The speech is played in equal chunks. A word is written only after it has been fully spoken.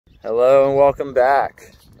Hello and welcome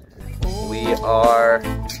back. We are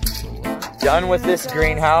done with this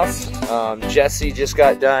greenhouse. Jesse just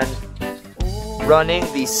got done running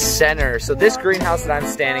the center. So this greenhouse that I'm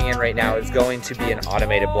standing in right now is going to be an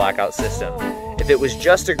automated blackout system. If it was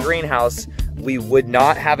just a greenhouse, we would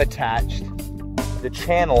not have attached the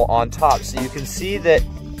channel on top. So you can see that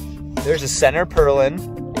there's a center purlin,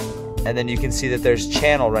 and then you can see that there's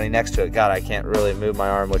channel running next to it. God, I can't really move my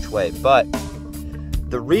arm which way, but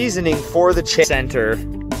the reasoning for the center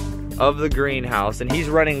of the greenhouse, and he's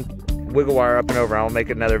running wiggle wire up and over. I'll make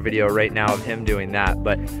another video right now of him doing that,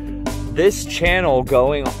 but this channel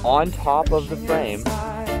going on top of the frame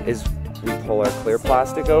is we pull our clear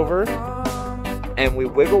plastic over and we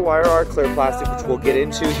wiggle wire our clear plastic, which we'll get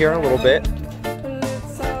into here in a little bit.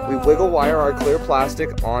 We wiggle wire our clear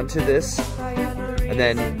plastic onto this, and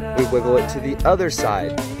then we wiggle it to the other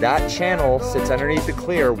side. That channel sits underneath the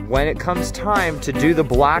clear. When it comes time to do the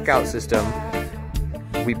blackout system,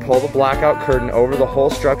 we pull the blackout curtain over the whole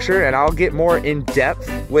structure, and I'll get more in depth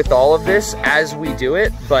with all of this as we do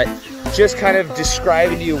it, but just kind of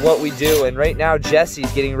describing to you what we do. And right now Jesse's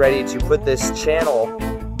getting ready to put this channel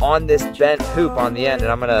on this bent hoop on the end, and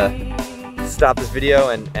I'm gonna stop this video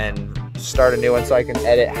and start a new one so I can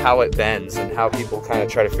edit how it bends and how people kind of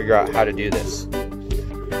try to figure out how to do this.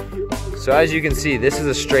 So as you can see, this is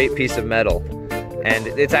a straight piece of metal, and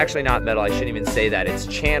it's actually not metal, I shouldn't even say that, it's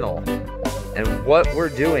channel. And what we're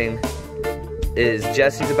doing is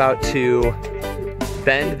Jesse's about to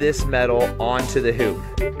bend this metal onto the hoop.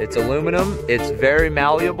 It's aluminum, it's very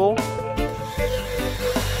malleable,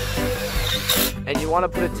 and you want to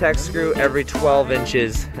put a tech screw every 12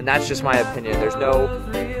 inches, and that's just my opinion. There's no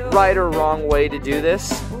right or wrong way to do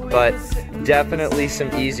this, but definitely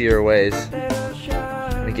some easier ways.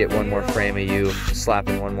 Let me get one more frame of you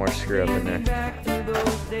slapping one more screw up in there.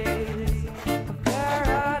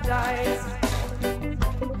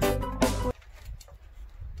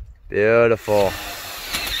 Beautiful.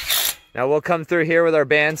 Now we'll come through here with our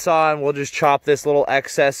bandsaw and we'll just chop this little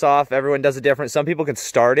excess off. Everyone does it different. Some people can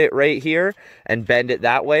start it right here and bend it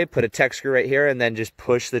that way, put a tech screw right here, and then just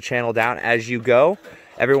push the channel down as you go.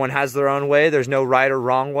 Everyone has their own way. There's no right or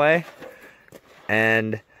wrong way.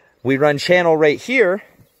 And we run channel right here.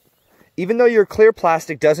 Even though your clear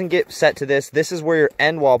plastic doesn't get set to this, this is where your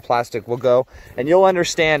end wall plastic will go. And you'll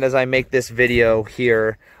understand as I make this video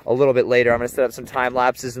here a little bit later. I'm gonna set up some time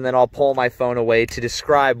lapses and then I'll pull my phone away to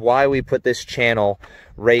describe why we put this channel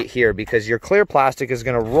right here, because your clear plastic is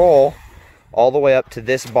gonna roll all the way up to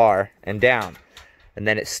this bar and down. And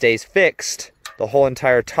then it stays fixed the whole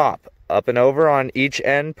entire top, up and over on each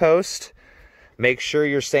end post. Make sure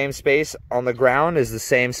your same space on the ground is the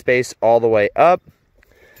same space all the way up.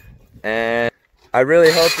 And I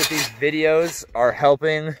really hope that these videos are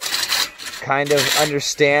helping kind of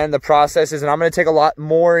understand the processes, and I'm going to take a lot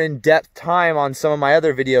more in-depth time on some of my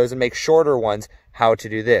other videos and make shorter ones, how to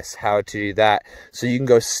do this, how to do that, so you can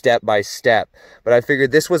go step by step. But I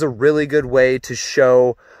figured this was a really good way to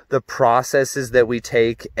show the processes that we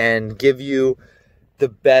take and give you the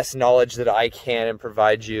best knowledge that I can and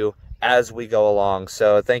provide you as we go along.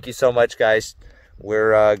 So thank you so much, guys.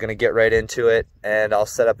 We're going to get right into it, and I'll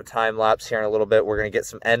set up a time lapse here in a little bit. We're going to get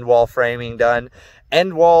some end wall framing done.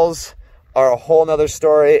 End walls are a whole nother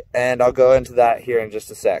story, and I'll go into that here in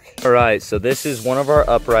just a sec. All right, so this is one of our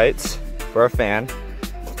uprights for our fan.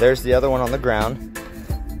 There's the other one on the ground.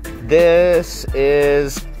 This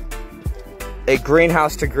is a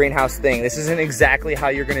greenhouse to greenhouse thing. This isn't exactly how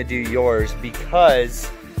you're going to do yours, because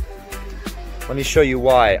let me show you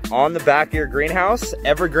why. On the back of your greenhouse,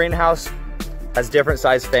 every greenhouse has different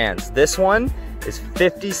size fans. This one is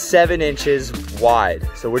 57 inches wide.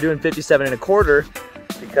 So we're doing 57 1/4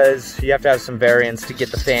 because you have to have some variance to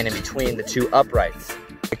get the fan in between the two uprights.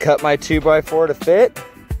 I cut my 2x4 to fit,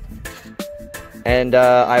 and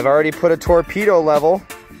I've already put a torpedo level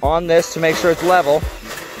on this to make sure it's level.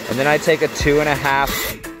 And then I take a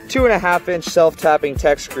 2.5 inch self-tapping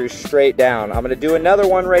tech screw straight down. I'm gonna do another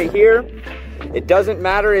one right here. It doesn't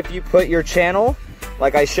matter if you put your channel,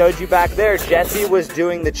 like I showed you back there, Jesse was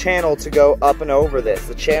doing the channel to go up and over this.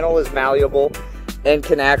 The channel is malleable and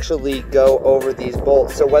can actually go over these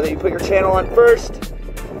bolts. So whether you put your channel on first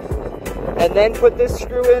and then put this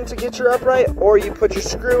screw in to get your upright, or you put your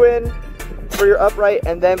screw in for your upright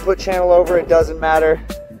and then put channel over, it doesn't matter.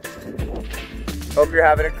 Hope you're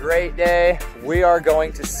having a great day. We are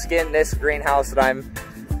going to skin this greenhouse that I'm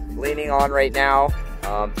leaning on right now.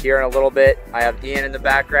 Here in a little bit, I have Ian in the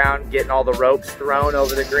background getting all the ropes thrown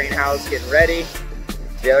over the greenhouse, getting ready.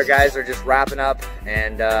 The other guys are just wrapping up,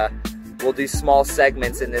 and we'll do small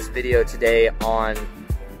segments in this video today on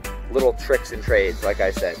little tricks and trades, like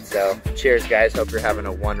I said. So cheers, guys. Hope you're having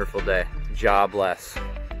a wonderful day. Jobless.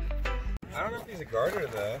 I don't know if he's a garter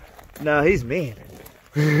though. No, he's mean.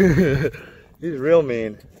 He's real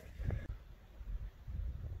mean.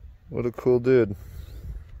 What a cool dude.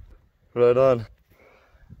 Right on.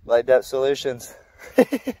 Light Depth Solutions.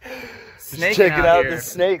 Just checking out the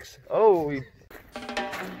snakes. Oh.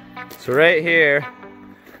 So right here,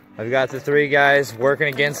 I've got the 3 guys working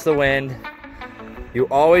against the wind. You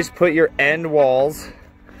always put your end walls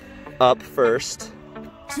up first.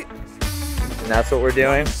 And that's what we're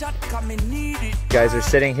doing. You guys are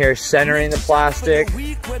sitting here centering the plastic,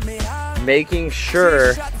 making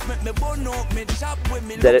sure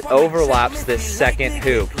that it overlaps this second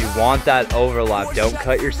hoop. You want that overlap. Don't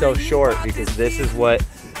cut yourself short, because this is what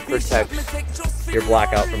protects your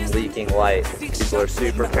blackout from leaking light. People are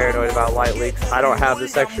super paranoid about light leaks. I don't have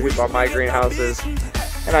this extra hoop on my greenhouses,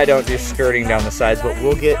 and I don't do skirting down the sides, but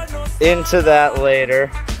we'll get into that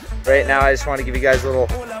later. Right now, I just want to give you guys a little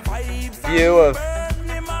view of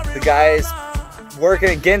the guys working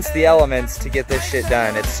against the elements to get this shit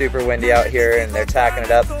done. It's super windy out here and they're tacking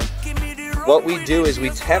it up. What we do is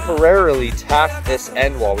we temporarily tack this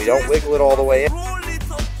end wall. We don't wiggle it all the way in.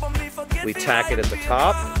 We tack it at the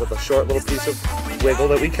top with a short little piece of wiggle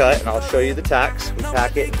that we cut, and I'll show you the tacks. We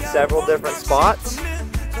tack it in several different spots,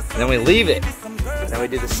 and then we leave it. And then we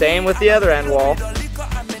do the same with the other end wall,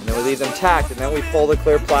 and then we leave them tacked, and then we pull the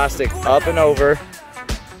clear plastic up and over,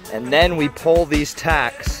 and then we pull these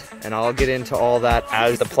tacks, and I'll get into all that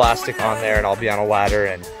as the plastic on there, and I'll be on a ladder,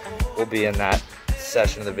 and we'll be in that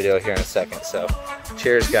session of the video here in a second. So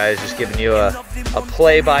cheers, guys. Just giving you a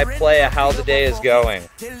play-by-play of how the day is going.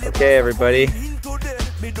 Okay, everybody,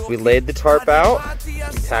 we laid the tarp out, we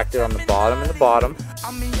tacked it on the bottom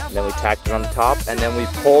and then we tacked it on the top, and then we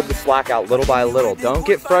pulled the slack out little by little. Don't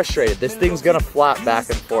get frustrated. This thing's gonna flap back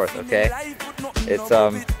and forth, okay? It's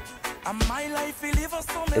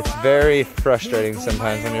very frustrating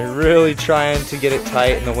sometimes when you're really trying to get it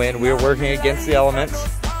tight in the wind. We're working against the elements,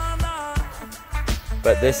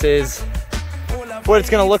 but this is what it's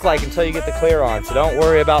gonna look like until you get the clear on. So don't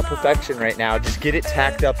worry about perfection right now. Just get it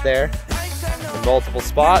tacked up there in multiple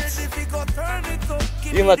spots.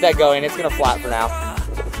 You can let that go in, it's gonna flap for now.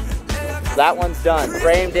 That one's done,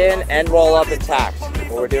 framed in, end wall up and tacked.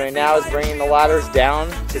 What we're doing now is bringing the ladders down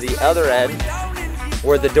to the other end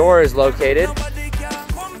where the door is located.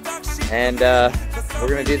 And we're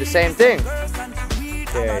gonna do the same thing.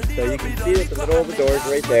 Okay, so you can see that the middle of the door is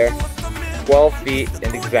right there. 12 feet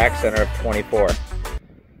in the exact center of 24.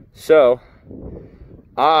 So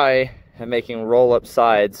I am making roll-up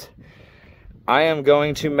sides. I am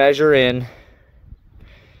going to measure in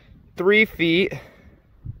 3 feet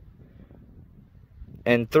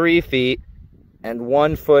and 3 feet and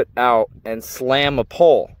 1 foot out and slam a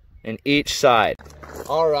pole in each side.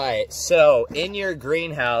 All right, so in your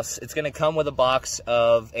greenhouse, it's gonna come with a box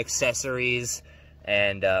of accessories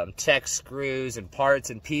and tech screws and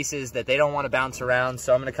parts and pieces that they don't want to bounce around.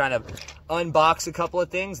 So I'm going to kind of unbox a couple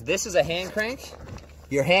of things. This is a hand crank.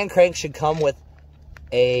 Your hand crank should come with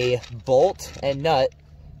a bolt and nut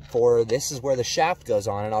for, this is where the shaft goes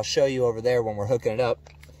on, and I'll show you over there when we're hooking it up.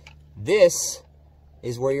 This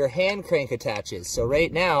is where your hand crank attaches. So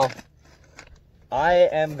right now, I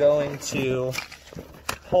am going to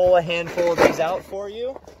pull a handful of these out for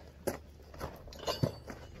you.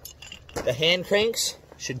 The hand cranks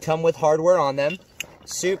should come with hardware on them.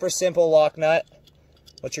 Super simple lock nut.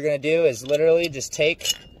 What you're going to do is literally just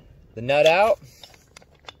take the nut out,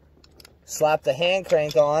 slap the hand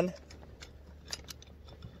crank on.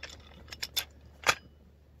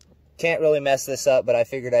 Can't really mess this up, but I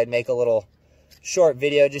figured I'd make a little short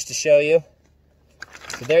video just to show you.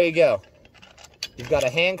 So there you go. You've got a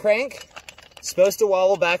hand crank. It's supposed to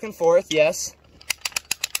wobble back and forth, yes.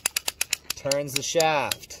 Turns the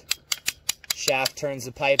shaft. Shaft turns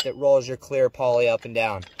the pipe that rolls your clear poly up and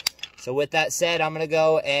down. So with that said, I'm going to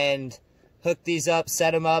go and hook these up,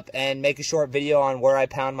 set them up, and make a short video on where I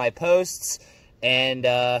pound my posts and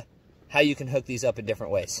how you can hook these up in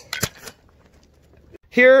different ways.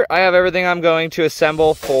 Here I have everything I'm going to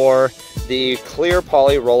assemble for the clear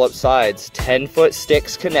poly roll-up sides. 10-foot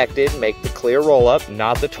sticks connected make the clear roll-up,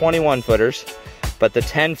 not the 21-footers, but the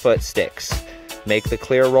 10-foot sticks make the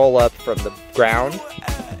clear roll-up from the ground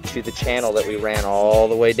to the channel that we ran all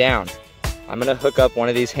the way down. I'm gonna hook up one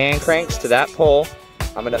of these hand cranks to that pole.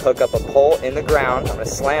 I'm gonna hook up a pole in the ground. I'm gonna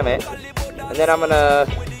slam it, and then I'm gonna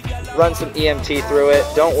run some EMT through it.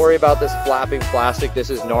 Don't worry about this flapping plastic. This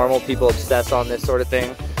is normal. People obsess on this sort of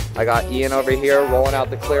thing. I got Ian over here rolling out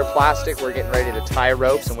the clear plastic. We're getting ready to tie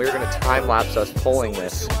ropes, and we're gonna time lapse us pulling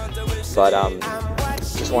this. But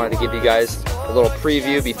just just wanted to give you guys a little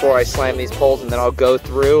preview before I slam these poles, and then I'll go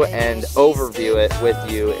through and overview it with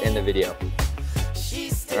you in the video.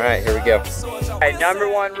 All right, here we go. All right, number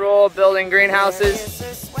one rule of building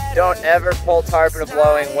greenhouses: don't ever pull tarp in a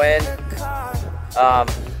blowing wind.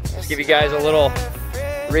 Just give you guys a little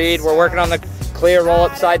read. We're working on the clear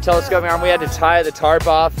roll-up side telescoping arm. We had to tie the tarp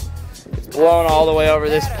off. It's blown all the way over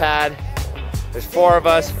this pad. There's 4 of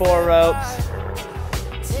us, 4 ropes.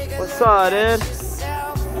 What's up, dude?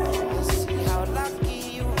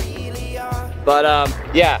 But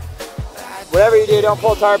yeah, whatever you do, don't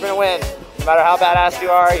pull tarp in a wind. No matter how badass you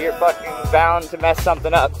are, you're fucking bound to mess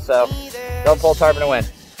something up. So don't pull tarp in a wind.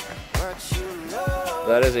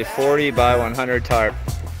 That is a 40 by 100 tarp,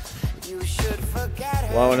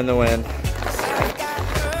 blowing in the wind.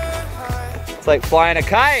 It's like flying a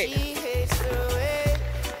kite.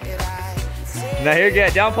 No, you're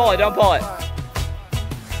good. Don't pull it. Don't pull it.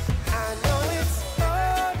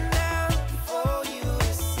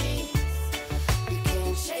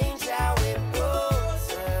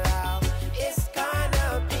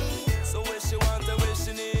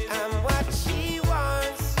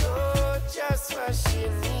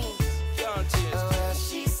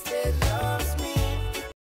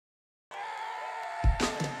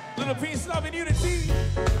 Little peace, love, and unity.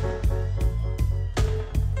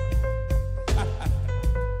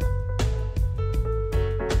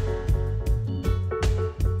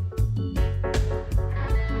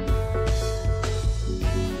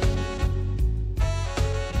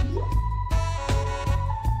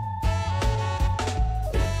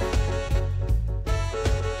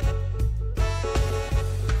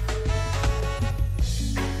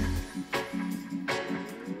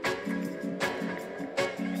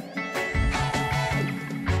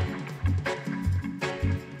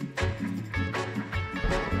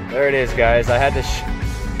 There it is, guys. I had to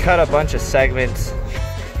cut a bunch of segments.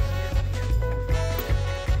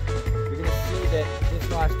 You're gonna see that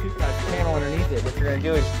this last tooth has a panel underneath it. What you're gonna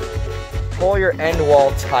do is pull your end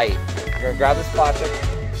wall tight. You're gonna grab this plastic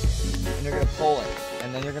and you're gonna pull it.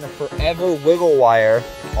 And then you're gonna forever wiggle wire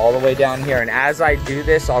all the way down here. And as I do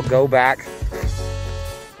this, I'll go back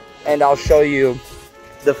and I'll show you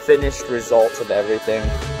the finished results of everything.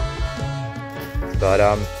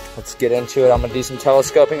 But let's get into it. I'm gonna do some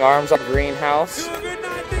telescoping arms on the greenhouse.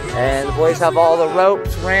 And the boys have all the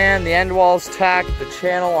ropes ran, the end walls tacked, the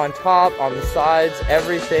channel on top, on the sides,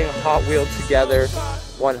 everything hot wheeled together,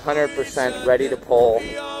 100% ready to pull.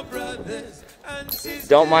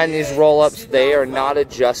 Don't mind these roll-ups, they are not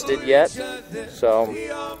adjusted yet. So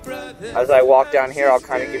as I walk down here, I'll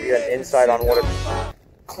kind of give you an insight on what a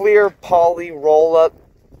clear poly roll-up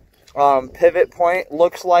pivot point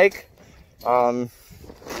looks like.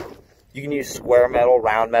 You can use square metal,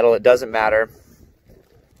 round metal, it doesn't matter.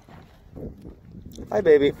 Hi,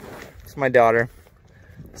 baby. It's my daughter.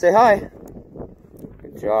 Say hi.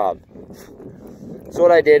 Good job. So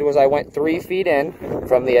what I did was I went 3 feet in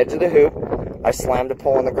from the edge of the hoop. I slammed a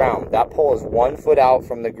pole on the ground. That pole is 1 foot out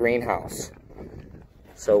from the greenhouse.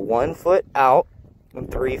 So 1 foot out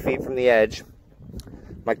and 3 feet from the edge.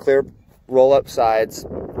 My clear roll-up sides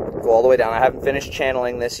go all the way down. I haven't finished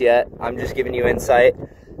channeling this yet. I'm just giving you insight.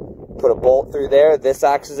 Put a bolt through there. This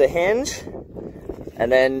acts as a hinge.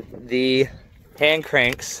 And then the hand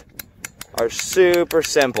cranks are super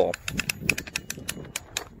simple.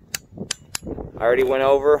 I already went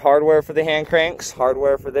over hardware for the hand cranks,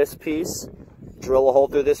 hardware for this piece. Drill a hole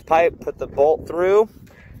through this pipe, put the bolt through,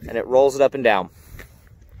 and it rolls it up and down.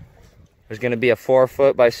 There's going to be a 4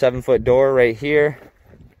 foot by 7 foot door right here.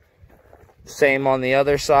 Same on the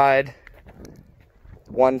other side.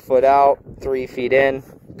 1 foot out, 3 feet in.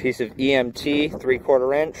 Piece of EMT,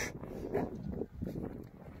 3/4 inch.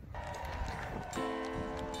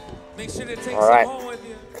 All right,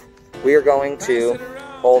 we are going to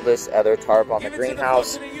pull this other tarp on the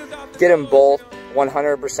greenhouse, get them both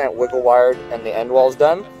 100% wiggle wired and the end walls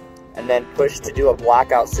done, and then push to do a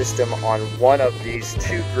blackout system on one of these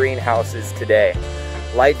 2 greenhouses today.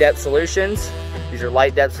 Light Depth Solutions. These are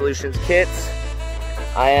Light Depth Solutions kits.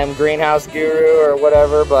 I am Greenhouse Guru or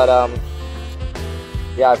whatever, but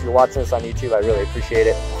yeah, if you're watching this on YouTube, I really appreciate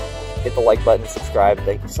it. Hit the like button, subscribe.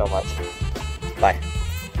 Thank you so much. Bye.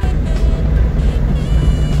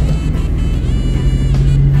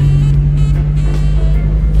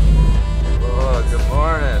 Oh, good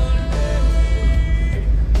morning.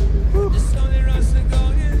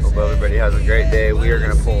 Hope everybody has a great day. We are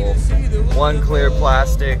going to pull 1 clear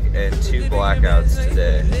plastic and 2 blackouts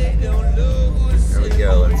today. There we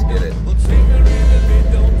go. Let's get it.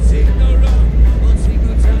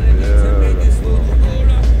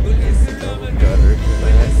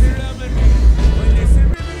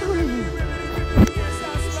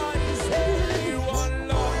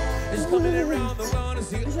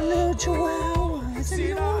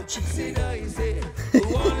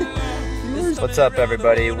 What's up,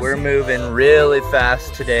 everybody? We're moving really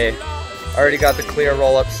fast today. Already got the clear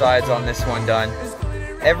roll-up sides on this one done.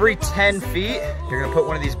 Every 10 feet, you're gonna put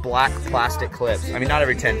one of these black plastic clips. I mean, not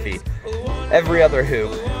every 10 feet. Every other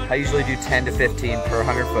hoop. I usually do 10 to 15 per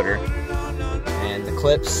 100 footer. And the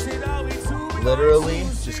clips literally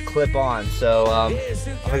just clip on. So I'm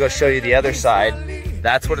gonna go show you the other side.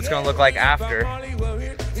 That's what it's gonna look like after.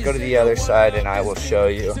 Let's go to the other side and I will show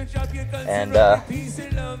you. And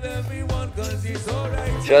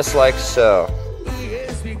just like so.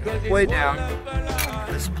 Way down,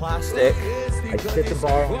 this plastic, I hit the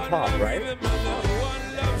bar on top, right?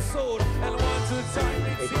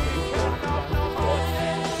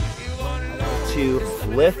 To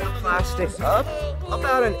lift the plastic up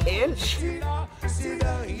about an inch, and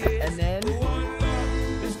then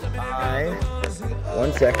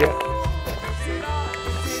one second,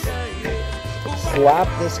 slap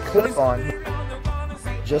this clip on,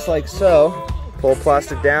 just like so, pull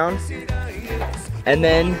plastic down, and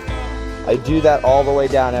then I do that all the way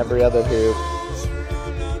down every other hoop.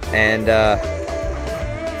 And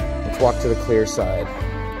let's walk to the clear side.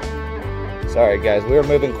 Sorry guys, we were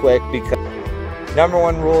moving quick because number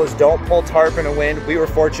one rule is don't pull tarp in a wind. We were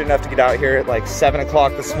fortunate enough to get out here at like 7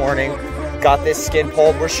 o'clock this morning. Got this skid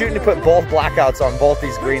pulled. We're shooting to put both blackouts on both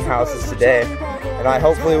these greenhouses today. And I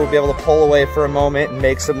hopefully will be able to pull away for a moment and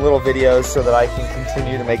make some little videos so that I can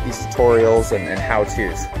continue to make these tutorials and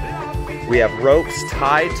how-tos. We have ropes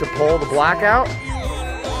tied to pull the blackout.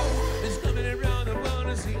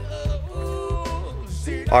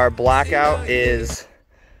 Our blackout is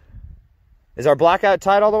our blackout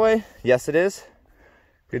tied all the way? Yes, it is.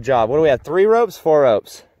 Good job. What do we have? 3 ropes? 4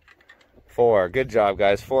 ropes? 4. Good job,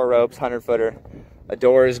 guys. 4 ropes, 100 footer. A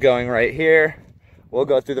door is going right here. We'll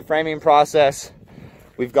go through the framing process.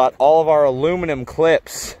 We've got all of our aluminum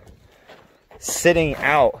clips sitting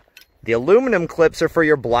out. The aluminum clips are for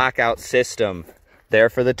your blackout system. They're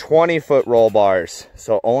for the 20-foot roll bars.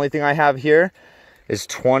 So only thing I have here is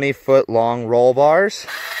 20-foot long roll bars.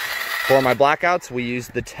 For my blackouts, we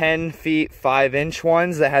used the 10 feet 5-inch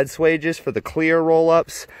ones that had swages for the clear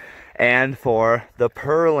roll-ups and for the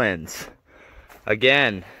purlins.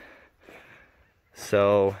 Again,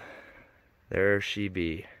 so there she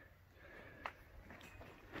be.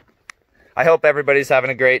 I hope everybody's having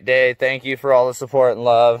a great day. Thank you for all the support and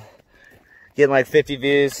love. Getting like 50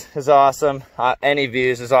 views is awesome. Any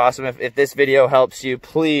views is awesome. If this video helps you,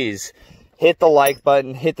 please hit the like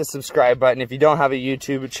button, hit the subscribe button. If you don't have a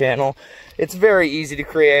YouTube channel, it's very easy to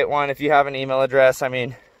create one. If you have an email address, I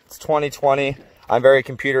mean, it's 2020. I'm very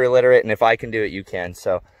computer illiterate, and if I can do it, you can.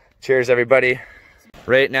 So cheers, everybody.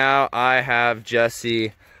 Right now, I have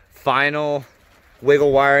Jesse final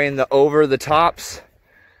wiggle wiring over the tops.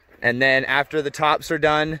 And then after the tops are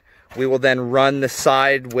done, we will then run the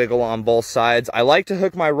side wiggle on both sides. I like to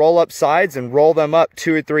hook my roll-up sides and roll them up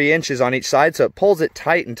 2 or 3 inches on each side so it pulls it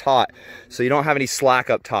tight and taut so you don't have any slack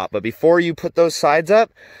up top. But before you put those sides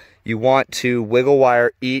up, you want to wiggle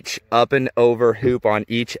wire each up and over hoop on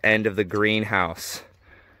each end of the greenhouse.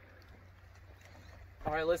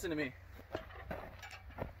 All right, listen to me.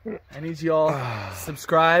 I need you all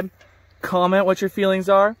subscribe, comment what your feelings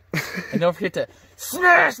are, and don't forget to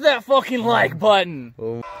smash that fucking like button.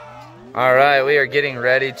 All right, we are getting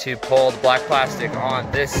ready to pull the black plastic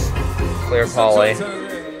on this clear poly.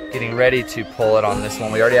 Getting ready to pull it on this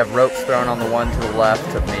one. We already have ropes thrown on the one to the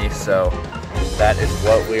left of me, so that is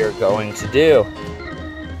what we are going to do.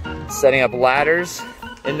 Setting up ladders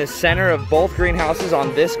in the center of both greenhouses.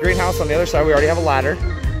 On this greenhouse, on the other side, we already have a ladder.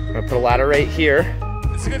 I'm gonna put a ladder right here.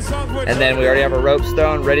 And then we already have our ropes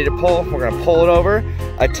thrown, ready to pull. We're gonna pull it over,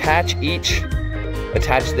 attach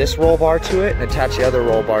this roll bar to it and attach the other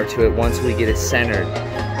roll bar to it once we get it centered.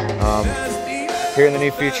 Here in the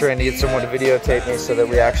near future, I need someone to videotape me so that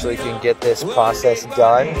we actually can get this process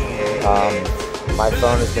done. My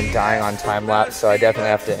phone has been dying on time-lapse, so I definitely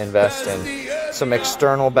have to invest in some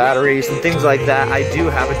external batteries and things like that. I do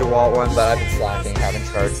have a DeWalt one, but I've been slacking, haven't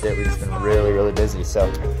charged it. We've just been really, really busy, so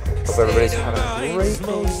hope everybody's having a great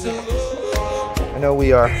day. I know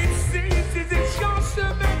we are.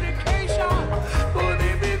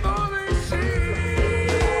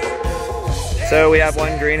 So we have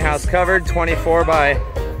one greenhouse covered, 24 by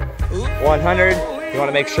 100. You want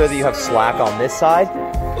to make sure that you have slack on this side.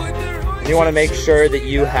 You want to make sure that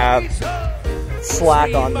you have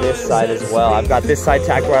slack on this side as well. I've got this side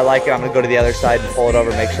tacked where I like it. I'm going to go to the other side and pull it over,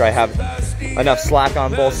 make sure I have enough slack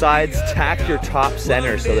on both sides. Tack your top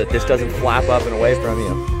center so that this doesn't flap up and away from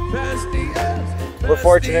you. We're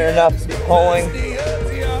fortunate enough to be pulling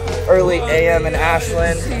early AM in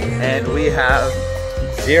Ashland, and we have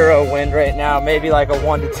 0 wind right now, maybe like a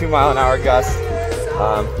 1 to 2 mile an hour gust.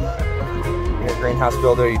 You're a greenhouse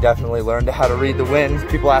builder, you definitely learned how to read the wind.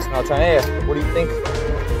 People ask me all the time, hey, what do you think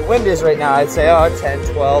the wind is right now? I'd say, oh,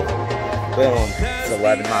 10, 12, boom. It's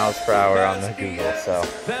 11 miles per hour on the Google, so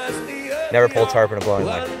never pull tarp in a blowing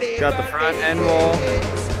wind. Got the front end wall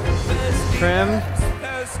trimmed.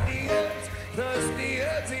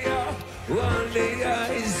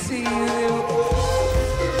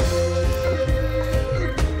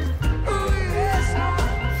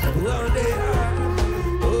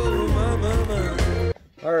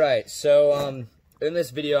 Alright, so in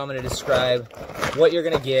this video I'm going to describe what you're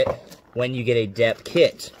going to get when you get a dep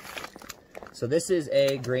kit. So this is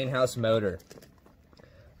a greenhouse motor.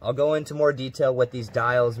 I'll go into more detail what these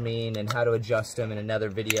dials mean and how to adjust them in another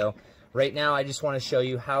video. Right now I just want to show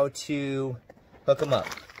you how to hook them up.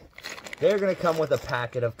 They're going to come with a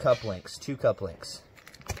packet of cup links, 2 cup links.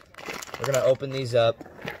 We're going to open these up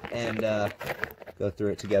and go through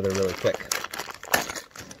it together really quick.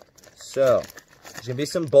 So, there's going to be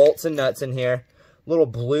some bolts and nuts in here. Little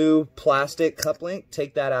blue plastic cup link.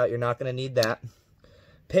 Take that out. You're not going to need that.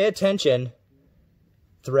 Pay attention.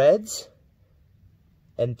 Threads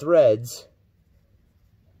and threads,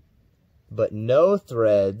 but no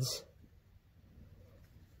threads.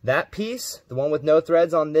 That piece, the one with no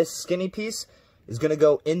threads on this skinny piece, is going to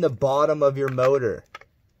go in the bottom of your motor.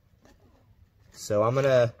 So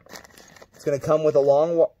it's going to come with a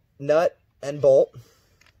long nut and bolt.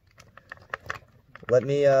 Let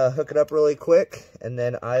me hook it up really quick, and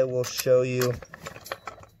then I will show you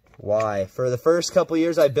why. For the first couple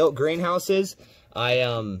years I built greenhouses,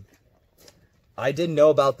 I didn't know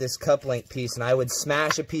about this cup link piece, and I would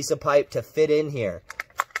smash a piece of pipe to fit in here.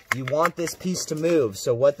 You want this piece to move,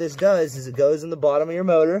 so what this does is it goes in the bottom of your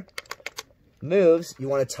motor, moves. You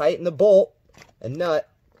want to tighten the bolt and nut.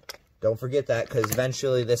 Don't forget that, because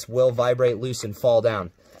eventually this will vibrate loose and fall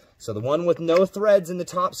down. So the one with no threads in the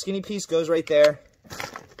top skinny piece goes right there.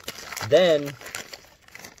 Then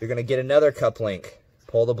you're going to get another cup link.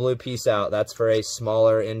 Pull the blue piece out. That's for a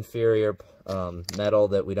smaller, inferior metal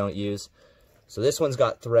that we don't use. So this one's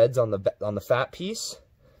got threads on the fat piece,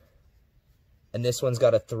 and this one's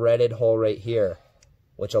got a threaded hole right here,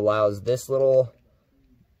 which allows this little,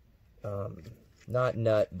 not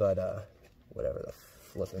nut, but whatever the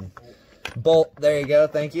flipping bolt. There you go.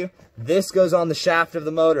 Thank you. This goes on the shaft of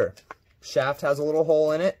the motor. Shaft has a little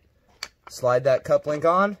hole in it. Slide that cup link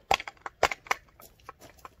on.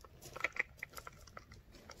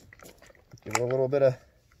 Give it a little bit of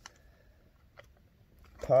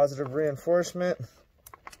positive reinforcement.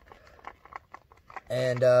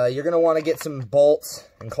 And you're going to want to get some bolts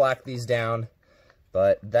and clack these down.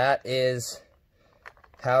 But that is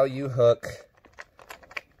how you hook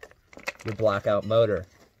your blackout motor.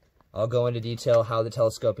 I'll go into detail how the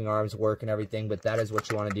telescoping arms work and everything, but that is what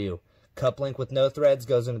you want to do. Cup link with no threads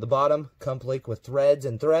goes into the bottom. Cup link with threads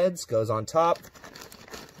and threads goes on top.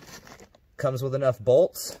 Comes with enough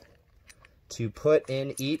bolts to put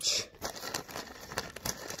in each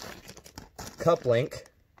cup link,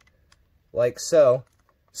 like so.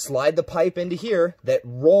 Slide the pipe into here that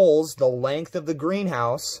rolls the length of the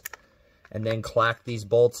greenhouse, and then clack these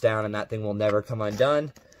bolts down, and that thing will never come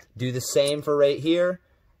undone. Do the same for right here.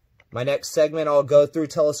 My next segment, I'll go through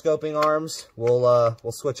telescoping arms. We'll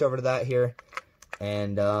switch over to that here,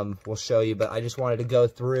 and we'll show you. But I just wanted to go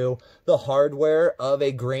through the hardware of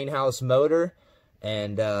a greenhouse motor,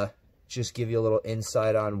 and just give you a little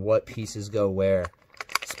insight on what pieces go where.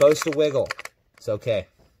 It's supposed to wiggle. It's okay.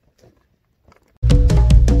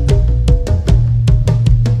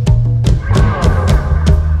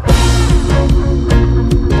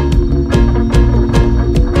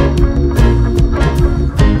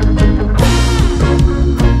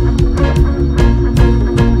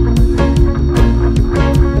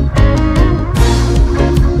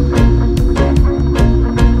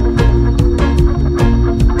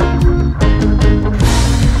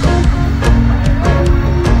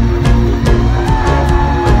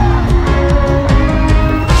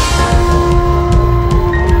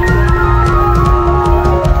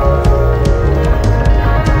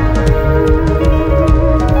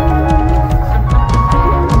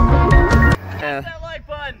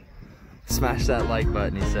 Smash that like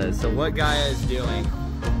button, he says. So what Gaia is doing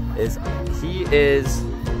is he is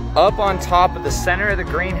up on top of the center of the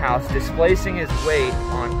greenhouse, displacing his weight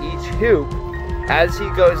on each hoop. As he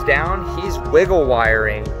goes down, he's wiggle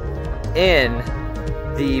wiring in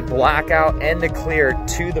the blackout and the clear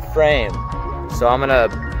to the frame. So I'm gonna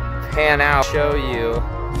pan out, show you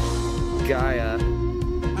Gaia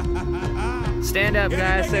Stand up,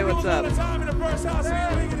 guys. Say what's up.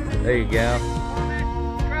 There you go.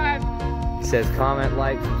 He says comment,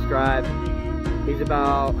 like, subscribe. He's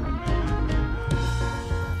about,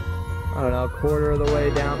 I don't know, a quarter of the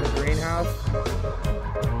way down the greenhouse.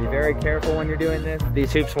 Be very careful when you're doing this.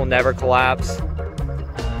 These hoops will never collapse.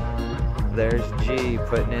 There's G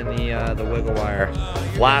putting in the wiggle wire.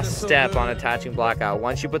 Last step on attaching blackout.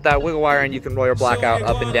 Once you put that wiggle wire in, you can roll your blackout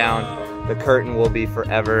up and down. The curtain will be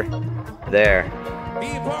forever there.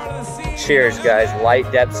 Cheers, guys. Light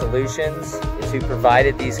Depth Solutions is who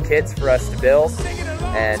provided these kits for us to build,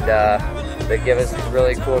 and they give us these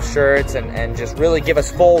really cool shirts and just really give us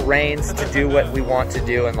full reins to do what we want to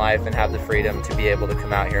do in life and have the freedom to be able to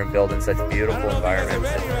come out here and build in such beautiful environments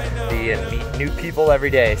and be and meet new people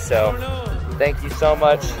every day. So thank you so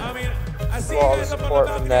much for all the support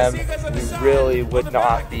from them. We really would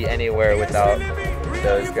not be anywhere without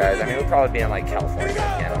those guys. I mean, we'd probably be in like California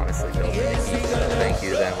again, honestly, building these. So thank you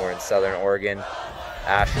to them. We're in Southern Oregon,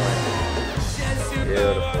 Ashland.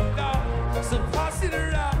 Beautiful.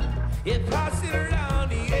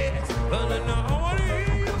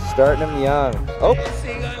 Starting them young. Oh,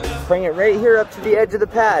 bring it right here up to the edge of the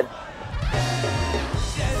pad.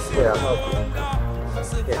 Here, I'll help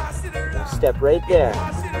you. Here. Step right there.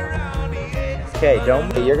 Okay,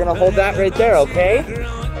 don't. You're gonna hold that right there, okay?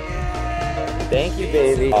 Thank you,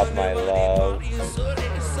 baby. Oh, my love.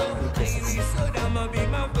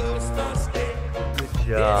 Good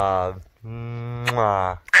job.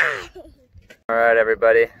 Mwah. All right,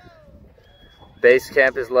 everybody. Base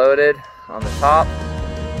camp is loaded on the top.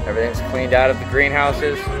 Everything's cleaned out of the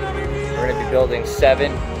greenhouses. We're gonna be building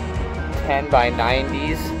 7 10 by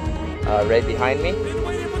 90s right behind me.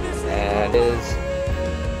 And it is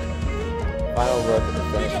final look at the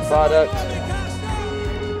finished product.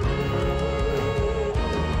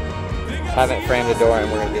 Haven't framed the door, and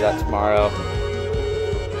we're gonna do that tomorrow.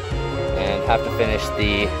 And have to finish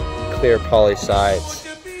the clear poly sides.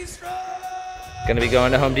 Gonna be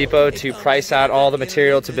going to Home Depot to price out all the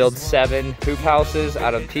material to build 7 hoop houses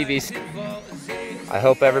out of PVC. I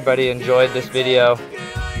hope everybody enjoyed this video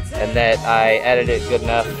and that I edited it good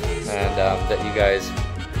enough, and that you guys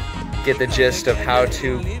get the gist of how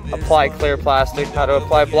to apply clear plastic, how to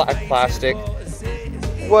apply black plastic,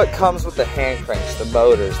 what comes with the hand cranks, the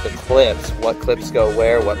motors, the clips, what clips go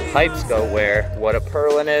where, what pipes go where, what a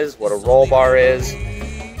purlin is, what a roll bar is,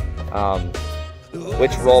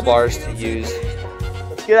 which roll bars to use.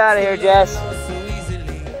 Let's get out of here, Jess.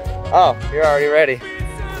 Oh, you're already ready.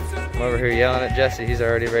 I'm over here yelling at Jesse. He's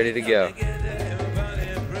already ready to go.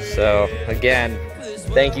 So again,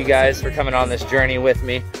 thank you guys for coming on this journey with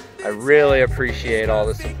me. I really appreciate all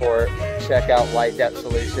the support. Check out Light Depth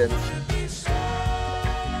Solutions.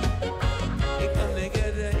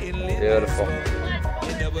 Beautiful.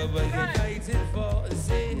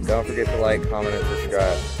 Don't forget to like, comment, and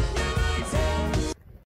subscribe.